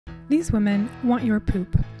These women want your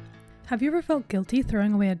poop. Have you ever felt guilty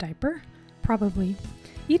throwing away a diaper? Probably.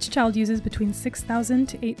 Each child uses between 6,000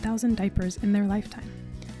 to 8,000 diapers in their lifetime.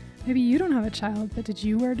 Maybe you don't have a child, but did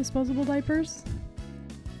you wear disposable diapers?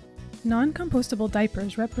 Non-compostable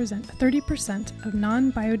diapers represent 30% of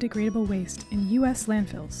non-biodegradable waste in U.S.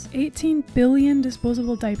 landfills. 18 billion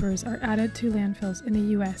disposable diapers are added to landfills in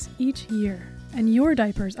the U.S. each year, and your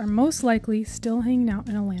diapers are most likely still hanging out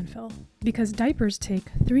in a landfill because diapers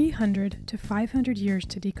take 300 to 500 years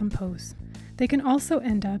to decompose. They can also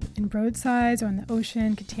end up in roadsides or in the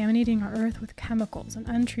ocean, contaminating our earth with chemicals and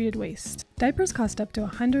untreated waste. Diapers cost up to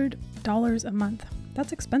 $100 a month.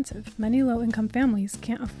 That's expensive. Many low-income families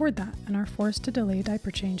can't afford that and are forced to delay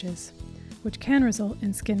diaper changes, which can result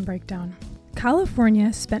in skin breakdown.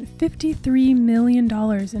 California spent $53 million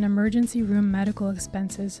in emergency room medical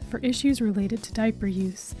expenses for issues related to diaper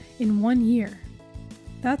use in 1 year.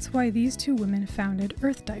 That's why these two women founded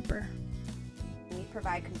Earth Diaper. We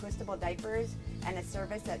provide compostable diapers and a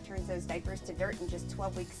service that turns those diapers to dirt in just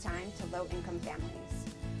 12 weeks' time to low-income families.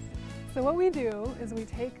 So what we do is we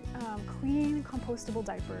take clean, compostable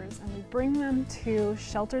diapers and we bring them to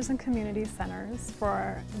shelters and community centers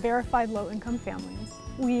for verified low-income families.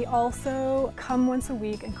 We also come once a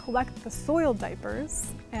week and collect the soiled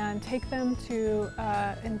diapers and take them to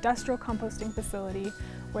an industrial composting facility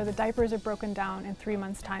where the diapers are broken down in 3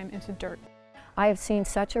 months' time into dirt. I have seen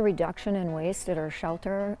such a reduction in waste at our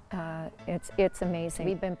shelter. It's amazing.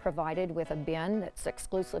 We've been provided with a bin that's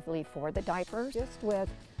exclusively for the diapers. Just with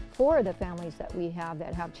 4 of the families that we have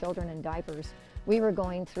that have children in diapers, we were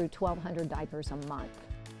going through 1,200 diapers a month.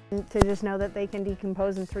 To just know that they can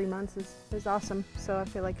decompose in 3 months is awesome. So I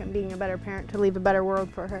feel like I'm being a better parent to leave a better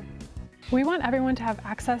world for her. We want everyone to have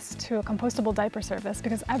access to a compostable diaper service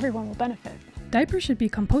because everyone will benefit. Diapers should be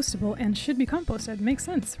compostable and should be composted. Makes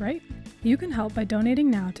sense, right? You can help by donating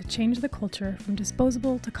now to change the culture from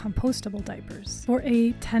disposable to compostable diapers. For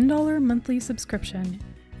a $10 monthly subscription,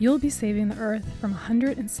 you'll be saving the earth from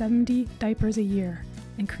 170 diapers a year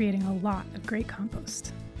and creating a lot of great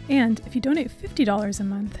compost. And if you donate $50 a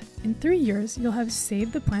month, in 3 years you'll have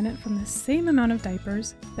saved the planet from the same amount of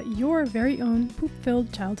diapers that your very own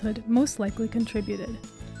poop-filled childhood most likely contributed.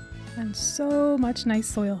 And so much nice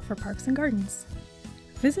soil for parks and gardens.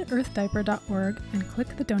 Visit earthdiaper.org and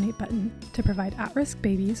click the donate button to provide at-risk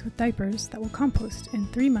babies with diapers that will compost in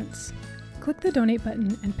 3 months. Click the donate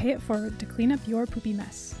button and pay it forward to clean up your poopy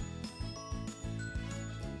mess.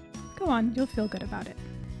 Go on, you'll feel good about it.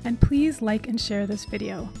 And please like and share this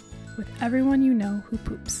video with everyone you know who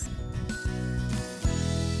poops.